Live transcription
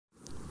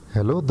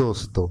Hello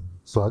दोस्तों,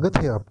 स्वागत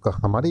है आपका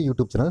हमारे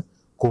यूट्यूब चैनल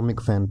कॉमिक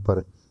फैन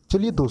पर।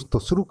 चलिए दोस्तों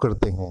शुरू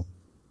करते हैं।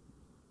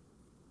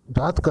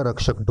 रात का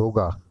रक्षक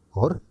डोगा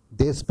और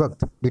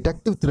देशभक्त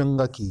डिटेक्टिव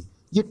तिरंगा की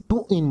ये 2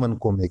 in 1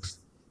 कॉमिक्स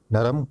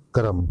नरम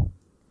गरम।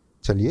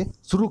 चलिए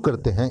शुरू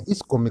करते हैं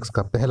इस कॉमिक्स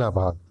का पहला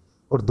भाग।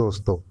 और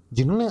दोस्तों,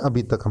 जिन्होंने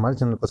अभी तक हमारे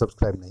चैनल को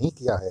सब्सक्राइब नहीं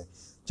किया है,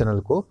 चैनल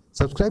को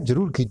सब्सक्राइब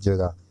जरूर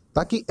कीजिएगा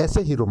ताकि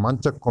ऐसे ही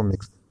रोमांचक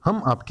कॉमिक्स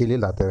हम आपके लिए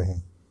लाते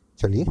रहें।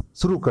 चलिए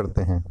शुरू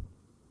करते हैं।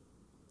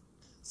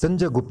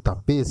 संजय गुप्ता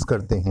पेश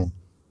करते हैं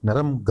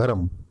नरम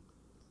गरम।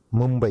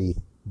 मुंबई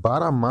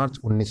 12 मार्च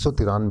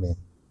 1993।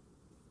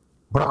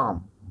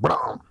 बड़ाम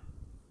बड़ाम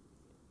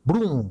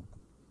बड़ूम।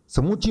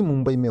 समूची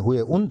मुंबई में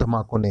हुए उन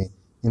धमाकों ने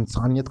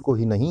इंसानियत को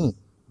ही नहीं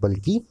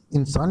बल्कि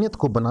इंसानियत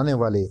को बनाने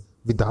वाले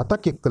विधाता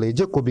के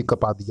कलेजे को भी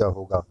कपा दिया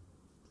होगा।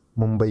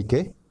 मुंबई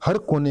के हर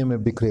कोने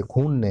में बिखरे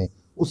खून ने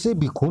उसे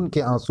भी खून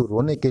के आंसू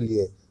रोने के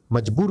लिए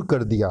मजबूर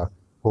कर दिया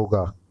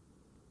होगा।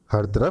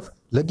 हर तरफ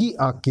लगी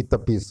आग की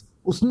तपिश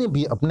उसने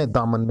भी अपने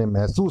दामन में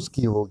महसूस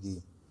की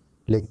होगी,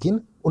 लेकिन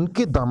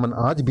उनके दामन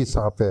आज भी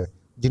साफ है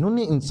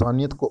जिन्होंने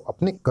इंसानियत को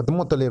अपने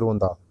कदमों तले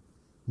रौंदा,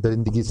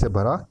 दरिंदगी से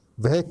भरा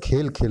वह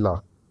खेल खेला।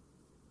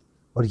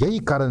 और यही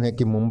कारण है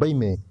कि मुंबई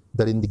में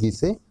दरिंदगी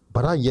से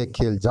भरा यह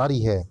खेल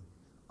जारी है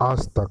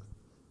आज तक।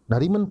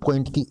 नरीमन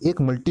पॉइंट की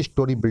एक मल्टी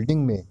स्टोरी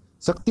बिल्डिंग में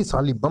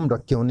शक्तिशाली बम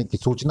रखे होने की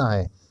सूचना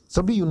है।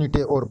 सभी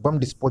यूनिटें और बम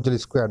डिस्पोजल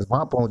स्क्वाड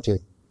वहां पहुंचे।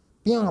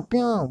 प्या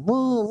प्या वो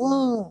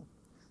वो।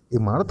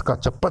 इमारत का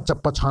चप्पा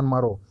चप्पा छान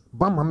मारो,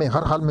 बम हमें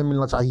हर हाल में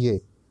मिलना चाहिए,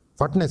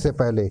 फटने से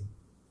पहले।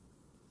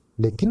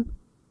 लेकिन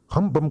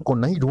हम बम को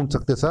नहीं ढूंढ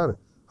सकते सर,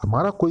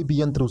 हमारा कोई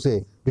भी यंत्र उसे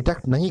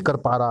डिटेक्ट नहीं कर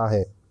पा रहा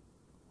है।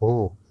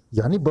 ओह,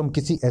 यानी बम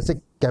किसी ऐसे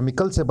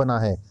केमिकल से बना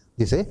है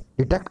जिसे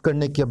डिटेक्ट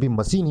करने की अभी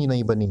मशीन ही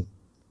नहीं बनी।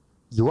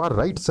 यू आर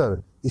राइट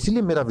सर,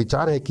 इसलिए मेरा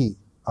विचार है कि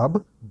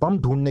अब बम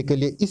ढूंढने के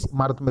लिए इस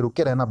इमारत में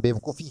रुके रहना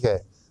बेवकूफ़ी है,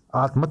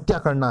 आत्महत्या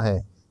करना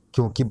है,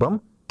 क्योंकि बम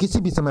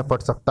किसी भी समय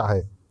फट सकता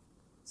है।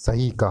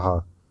 सही कहा,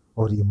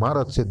 और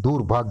इमारत से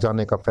दूर भाग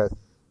जाने का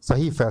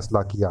सही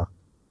फैसला किया,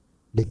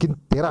 लेकिन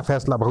तेरा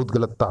फैसला बहुत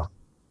गलत था।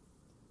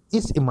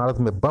 इस इमारत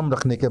में बम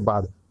रखने के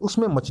बाद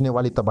उसमें मचने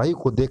वाली तबाही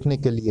को देखने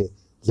के लिए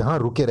यहाँ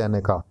रुके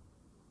रहने का।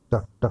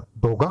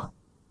 डोगा,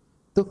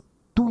 तो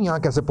तू यहाँ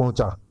कैसे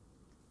पहुंचा?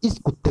 इस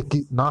कुत्ते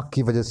की नाक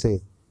की वजह से।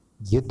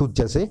 ये तुझ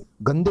जैसे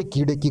गंदे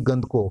कीड़े की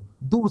गंध को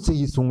दूर से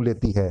ही सूंघ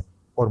लेती है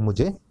और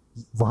मुझे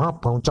वहां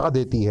पहुंचा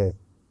देती है।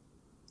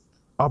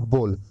 अब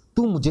बोल,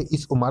 तू मुझे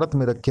इस इमारत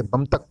में रखे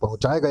बम तक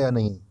पहुंचाएगा या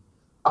नहीं?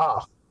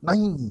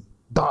 नहीं,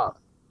 दा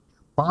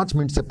 5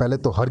 मिनट से पहले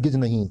तो हरगिज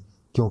नहीं,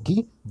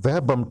 क्योंकि वह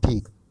बम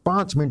ठीक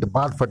 5 मिनट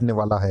बाद फटने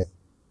वाला है।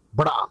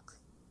 बड़ाक।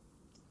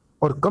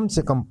 और कम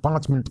से कम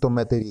 5 मिनट तो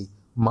मैं तेरी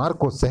मार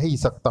को सह ही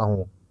सकता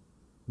हूं।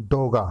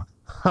 डोगा,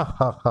 हा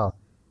हा हा।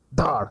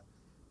 दाड़,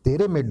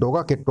 तेरे में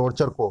डोगा के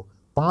टॉर्चर को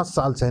 5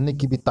 साल सहने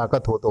की भी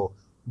ताकत हो तो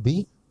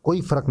भी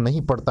कोई फर्क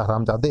नहीं पड़ता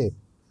हरामजादे।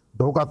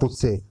 डोगा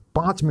तुझसे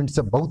 5 मिनट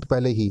से बहुत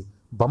पहले ही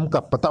बम का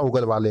पता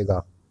उगलवा लेगा।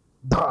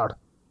 धाड़।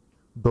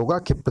 डोगा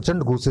के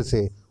प्रचंड गुस्से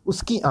से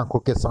उसकी आंखों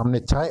के सामने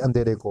छाए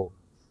अंधेरे को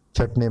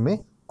छटने में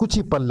कुछ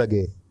ही पल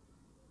लगे।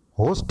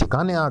 होश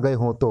ठिकाने आ गए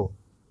हो तो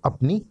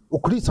अपनी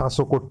उखड़ी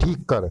सांसों को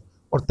ठीक कर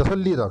और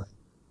तसल्ली रख।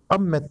 अब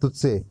मैं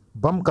तुझसे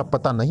बम का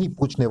पता नहीं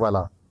पूछने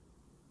वाला,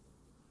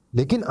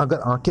 लेकिन अगर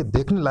आंखें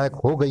देखने लायक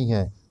हो गई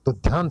हैं तो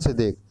ध्यान से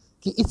देख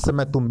कि इस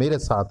समय तू मेरे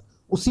साथ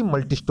उसी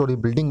मल्टी स्टोरी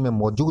बिल्डिंग में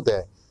मौजूद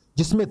है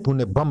जिसमें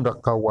तूने बम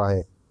रखा हुआ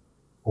है।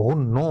 Oh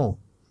no!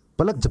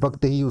 पलक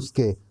झपकते ही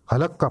उसके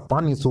हलक का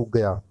पानी सूख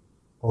गया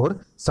और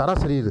सारा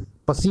शरीर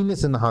पसीने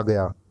से नहा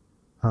गया।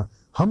 हाँ,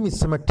 हम इस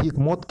समय ठीक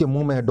मौत के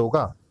मुंह में है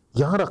डोगा।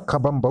 यहाँ रखा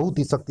बम बहुत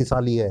ही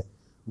शक्तिशाली है,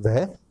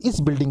 वह इस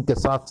बिल्डिंग के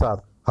साथ साथ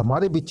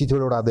हमारे भी चिथड़े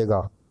उड़ा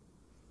देगा।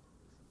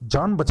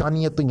 जान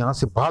बचानी है तो यहाँ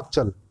से भाग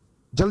चल,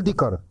 जल्दी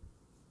कर।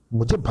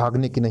 मुझे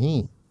भागने की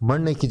नहीं,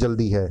 मरने की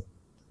जल्दी है।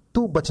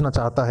 तू बचना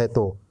चाहता है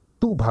तो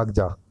तू भाग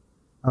जा।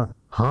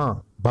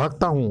 हाँ,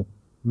 भागता हूँ,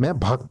 मैं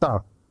भागता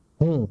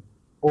हूँ।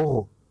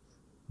 ओह,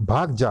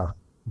 भाग जा,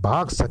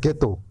 भाग सके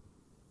तो।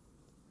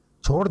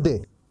 छोड़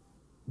दे,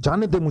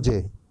 जाने दे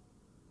मुझे।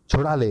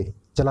 छुड़ा ले,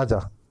 चला जा।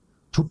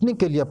 छूटने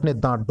के लिए अपने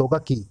दांत डोगा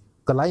की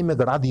कलाई में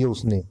गड़ा दिए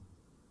उसने।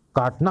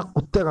 काटना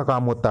कुत्ते का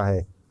काम होता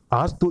है।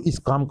 आज तू इस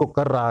काम को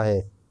कर रहा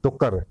है तो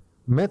कर,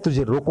 मैं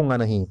तुझे रोकूंगा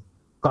नहीं।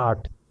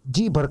 काट,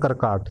 जी भरकर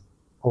काट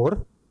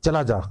और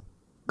चला जा।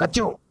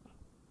 कचो!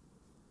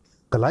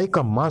 कलाई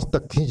का मांस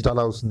तक खींच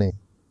डाला उसने,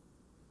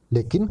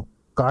 लेकिन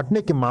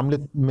काटने के मामले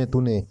में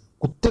तूने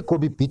कुत्ते को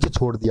भी पीछे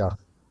छोड़ दिया।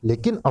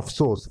 लेकिन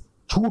अफसोस,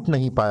 छूट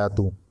नहीं पाया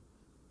तू।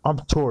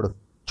 अब छोड़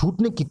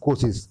छूटने की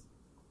कोशिश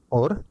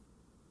और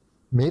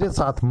मेरे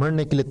साथ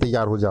मरने के लिए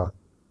तैयार हो जा।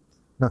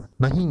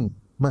 नहीं,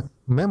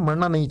 मैं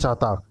मरना नहीं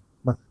चाहता।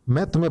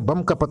 मैं तुम्हें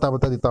बम का पता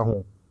बता देता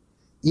हूँ।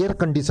 एयर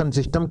कंडीशन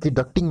सिस्टम की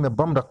डक्टिंग में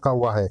बम रखा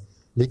हुआ है,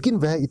 लेकिन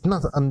वह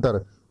इतना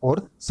अंदर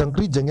और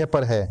संकरी जगह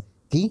पर है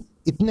कि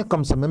इतने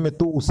कम समय में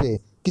तू उसे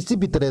किसी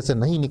भी तरह से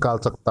नहीं निकाल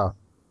सकता।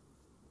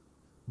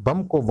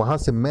 बम को वहां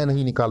से मैं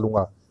नहीं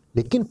निकालूंगा,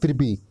 लेकिन फिर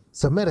भी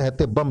समय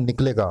रहते बम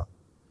निकलेगा।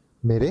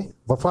 मेरे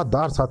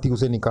वफादार साथी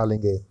उसे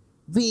निकालेंगे।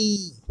 वी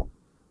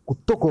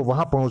कुत्तों को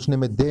वहां पहुंचने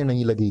में देर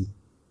नहीं लगी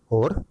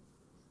और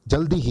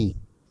जल्दी ही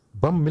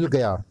बम मिल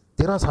गया।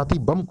 तेरा साथी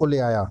बम को ले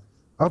आया।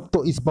 अब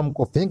तो इस बम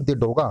को फेंक दे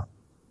डोगा।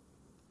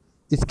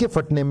 इसके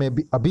फटने में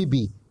भी अभी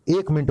भी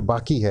 1 मिनट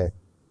बाकी है।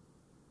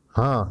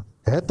 हाँ,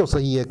 है तो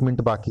सही 1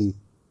 मिनट बाकी,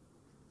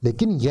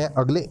 लेकिन यह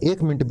अगले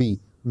 1 मिनट भी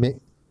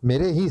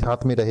मेरे ही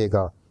हाथ में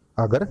रहेगा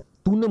अगर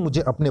तूने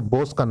मुझे अपने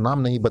बॉस का नाम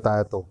नहीं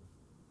बताया तो।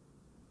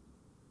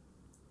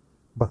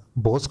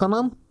 बॉस का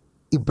नाम?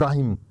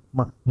 इब्राहिम,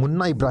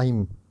 मुन्ना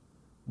इब्राहिम।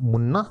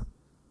 मुन्ना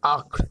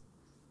आख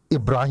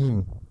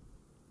इब्राहिम,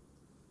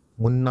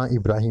 मुन्ना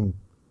इब्राहिम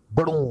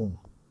बड़ू।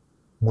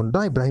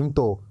 मुन्ना इब्राहिम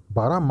तो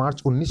 12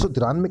 मार्च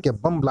 1993 के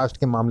बम ब्लास्ट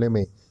के मामले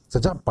में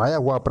सजा पाया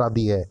हुआ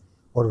अपराधी है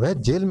और वह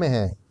जेल में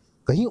है।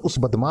 कहीं उस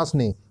बदमाश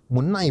ने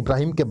मुन्ना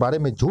इब्राहिम के बारे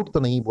में झूठ तो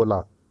नहीं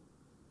बोला?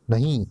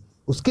 नहीं,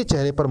 उसके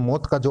चेहरे पर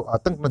मौत का जो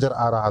आतंक नजर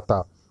आ रहा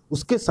था,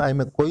 उसके साए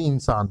में कोई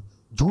इंसान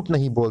झूठ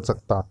नहीं बोल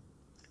सकता।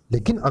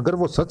 लेकिन अगर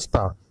वो सच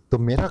था तो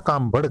मेरा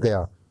काम बढ़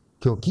गया,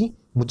 क्योंकि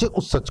मुझे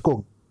उस सच को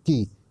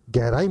की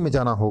गहराई में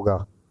जाना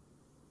होगा।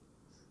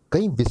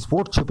 कई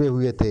विस्फोट छिपे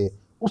हुए थे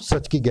उस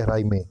सच की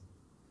गहराई में।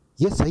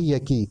 यह सही है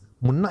कि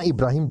मुन्ना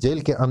इब्राहिम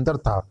जेल के अंदर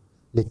था,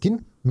 लेकिन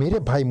मेरे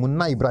भाई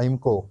मुन्ना इब्राहिम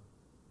को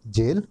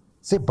जेल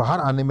से बाहर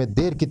आने में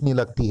देर कितनी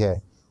लगती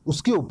है?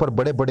 उसके ऊपर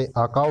बड़े बड़े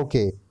आकाओं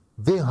के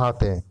वे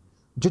हाथ हैं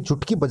जो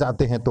चुटकी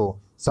बजाते हैं तो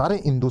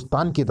सारे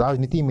हिंदुस्तान की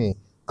राजनीति में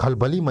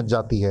खलबली मच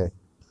जाती है।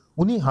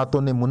 उन्हीं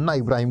हाथों ने मुन्ना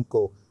इब्राहिम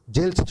को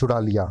जेल से छुड़ा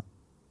लिया।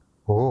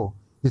 ओह,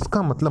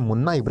 इसका मतलब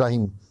मुन्ना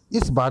इब्राहिम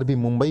इस बार भी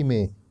मुंबई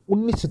में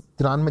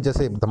 1993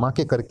 जैसे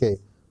धमाके करके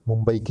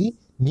मुंबई की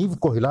नींव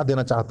को हिला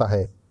देना चाहता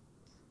है।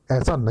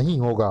 ऐसा नहीं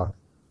होगा।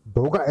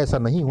 डोगा ऐसा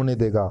नहीं होने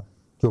देगा,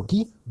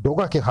 क्योंकि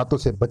डोगा के हाथों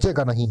से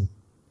बचेगा नहीं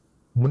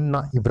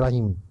मुन्ना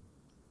इब्राहिम।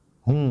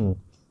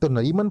 तो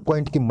नरीमन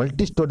पॉइंट की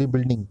मल्टी स्टोरी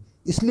बिल्डिंग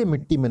इसलिए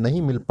मिट्टी में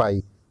नहीं मिल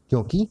पाई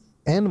क्योंकि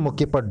ऐन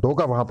मौके पर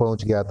डोगा वहां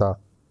पहुंच गया था।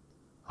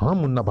 हाँ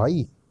मुन्ना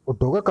भाई, और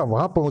डोगा का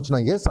वहां पहुंचना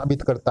यह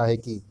साबित करता है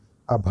कि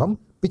अब हम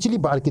पिछली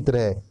बार की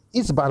तरह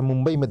इस बार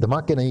मुंबई में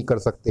धमाके नहीं कर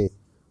सकते।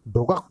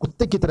 डोगा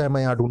कुत्ते की तरह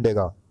मैं यहाँ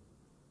ढूंढेगा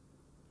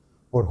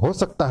और हो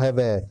सकता है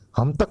वह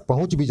हम तक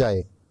पहुंच भी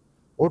जाए,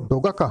 और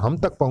डोगा का हम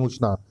तक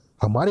पहुंचना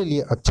हमारे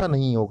लिए अच्छा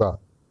नहीं होगा।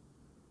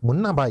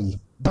 मुन्ना भाई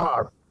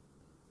धाड़,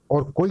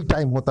 और कोई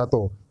टाइम होता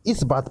तो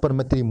इस बात पर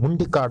मैं तेरी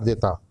मुंडी काट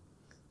देता,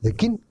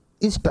 लेकिन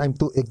इस टाइम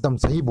तू एकदम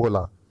सही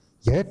बोला।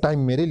 यह टाइम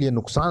मेरे लिए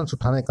नुकसान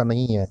उठाने का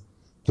नहीं है,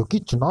 क्योंकि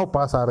चुनाव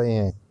पास आ रहे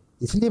हैं।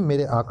 इसलिए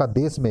मेरे आका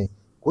देश में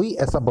कोई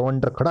ऐसा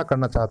बवंडर खड़ा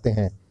करना चाहते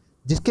हैं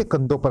जिसके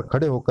कंधों पर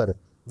खड़े होकर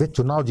वे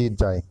चुनाव जीत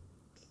जाए।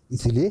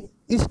 इसलिए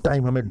इस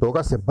टाइम हमें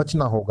डोगा से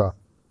बचना होगा।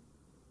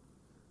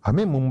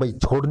 हमें मुंबई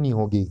छोड़नी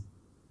होगी।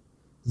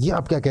 ये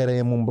आप क्या कह रहे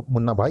हैं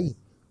मुन्ना भाई?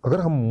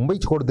 अगर हम मुंबई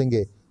छोड़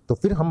देंगे तो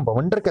फिर हम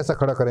बवंडर कैसा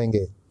खड़ा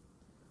करेंगे?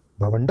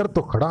 बवंडर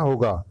तो खड़ा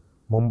होगा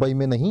मुंबई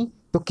में नहीं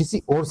तो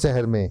किसी और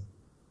शहर में।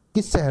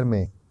 किस शहर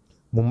में?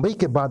 मुंबई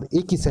के बाद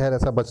एक ही शहर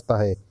ऐसा बचता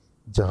है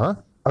जहां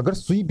अगर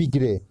सुई भी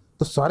गिरे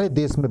तो सारे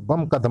देश में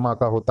बम का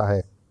धमाका होता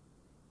है,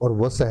 और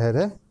वह शहर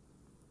है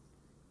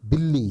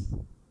दिल्ली।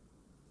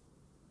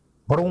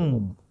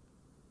 बड़ूम,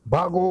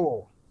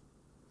 भागो।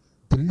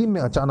 दिल्ली में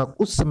अचानक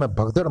उस समय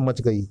भगदड़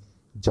मच गई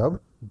जब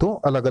 2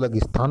 अलग अलग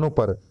स्थानों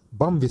पर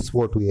बम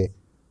विस्फोट हुए।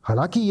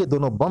 हालांकि ये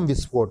दोनों बम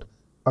विस्फोट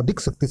अधिक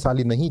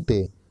शक्तिशाली नहीं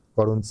थे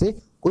और उनसे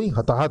कोई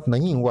हताहत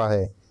नहीं हुआ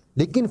है,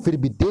 लेकिन फिर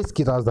भी देश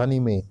की राजधानी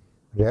में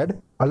रेड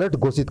अलर्ट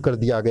घोषित कर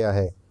दिया गया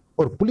है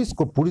और पुलिस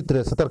को पूरी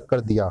तरह सतर्क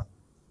कर दिया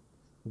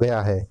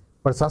गया है।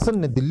 प्रशासन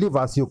ने दिल्ली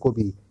वासियों को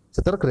भी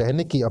सतर्क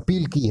रहने की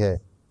अपील की है।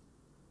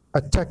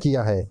 अच्छा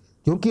किया है,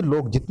 क्योंकि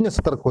लोग जितने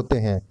सतर्क होते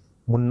हैं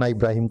मुन्ना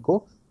इब्राहिम को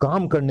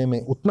काम करने में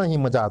उतना ही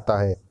मजा आता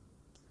है।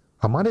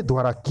 हमारे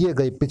द्वारा किए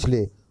गए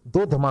पिछले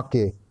 2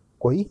 धमाके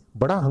कोई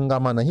बड़ा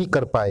हंगामा नहीं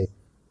कर पाए।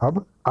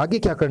 अब आगे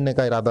क्या करने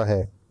का इरादा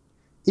है?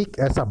 एक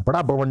ऐसा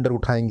बड़ा बवंडर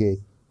उठाएंगे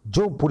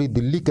जो पूरी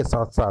दिल्ली के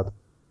साथ साथ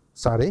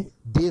सारे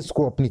देश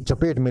को अपनी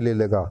चपेट में ले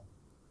लेगा,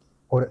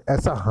 और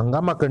ऐसा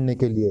हंगामा करने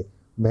के लिए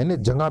मैंने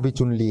जगह भी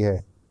चुन ली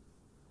है,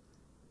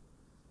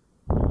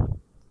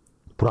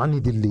 पुरानी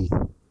दिल्ली।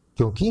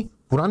 क्योंकि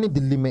पुरानी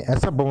दिल्ली में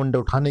ऐसा बवंडर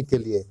उठाने के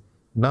लिए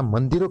ना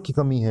मंदिरों की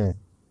कमी है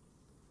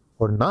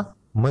और ना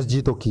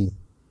मस्जिदों की।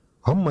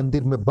 हम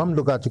मंदिर में बम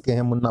लगा चुके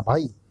हैं मुन्ना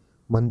भाई।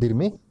 मंदिर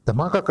में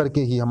धमाका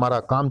करके ही हमारा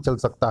काम चल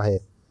सकता है,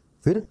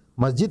 फिर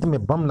मस्जिद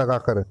में बम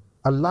लगाकर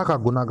अल्लाह का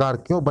गुनाहगार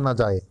क्यों बना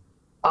जाए?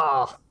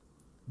 आह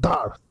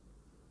धाड़,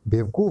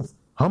 बेवकूफ,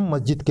 हम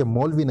मस्जिद के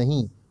मौलवी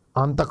नहीं,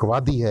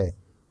 आतंकवादी है।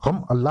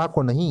 हम अल्लाह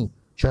को नहीं,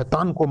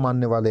 शैतान को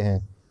मानने वाले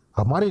हैं।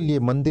 हमारे लिए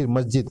मंदिर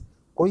मस्जिद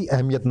कोई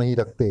अहमियत नहीं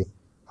रखते।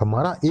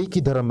 हमारा एक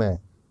ही धर्म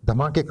है,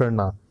 धमाके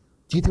करना,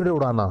 चीथड़े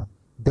उड़ाना,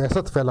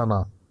 दहशत फैलाना,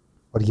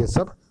 और यह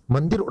सब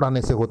मंदिर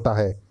उड़ाने से होता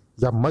है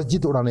या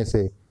मस्जिद उड़ाने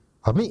से,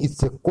 हमें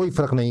इससे कोई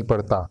फर्क नहीं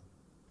पड़ता।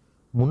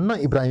 मुन्ना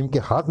इब्राहिम के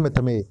हाथ में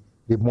थमे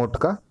रिमोट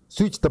का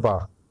स्विच दबा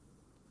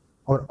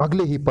और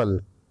अगले ही पल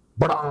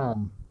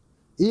बड़ाम,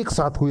 एक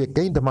साथ हुए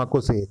कई धमाकों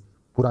से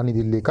पुरानी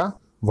दिल्ली का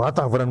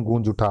वातावरण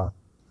गूंज उठा।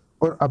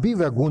 और अभी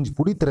वह गूंज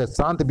पूरी तरह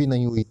शांत भी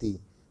नहीं हुई थी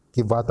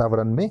कि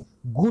वातावरण में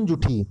गूंज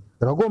उठी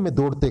रगों में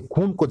दौड़ते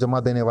खून को जमा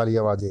देने वाली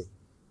आवाजें,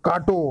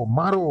 काटो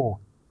मारो।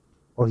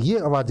 और ये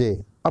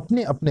आवाजें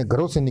अपने अपने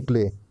घरों से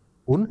निकले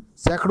उन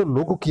सैकड़ों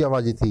लोगों की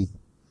आवाजें थी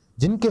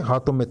जिनके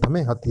हाथों में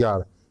थमे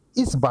हथियार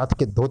इस बात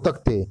के द्योतक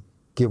थे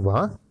कि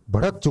वह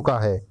भड़क चुका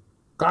है।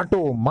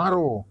 काटो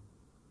मारो।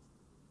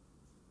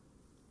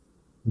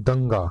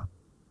 दंगा।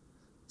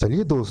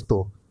 चलिए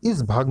दोस्तों,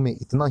 इस भाग में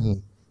इतना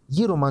ही।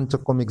 ये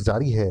रोमांचक कॉमिक्स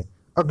जारी है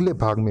अगले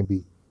भाग में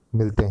भी।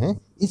 मिलते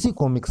हैं इसी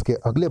कॉमिक्स के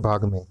अगले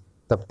भाग में।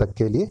 तब तक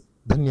के लिए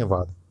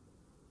धन्यवाद।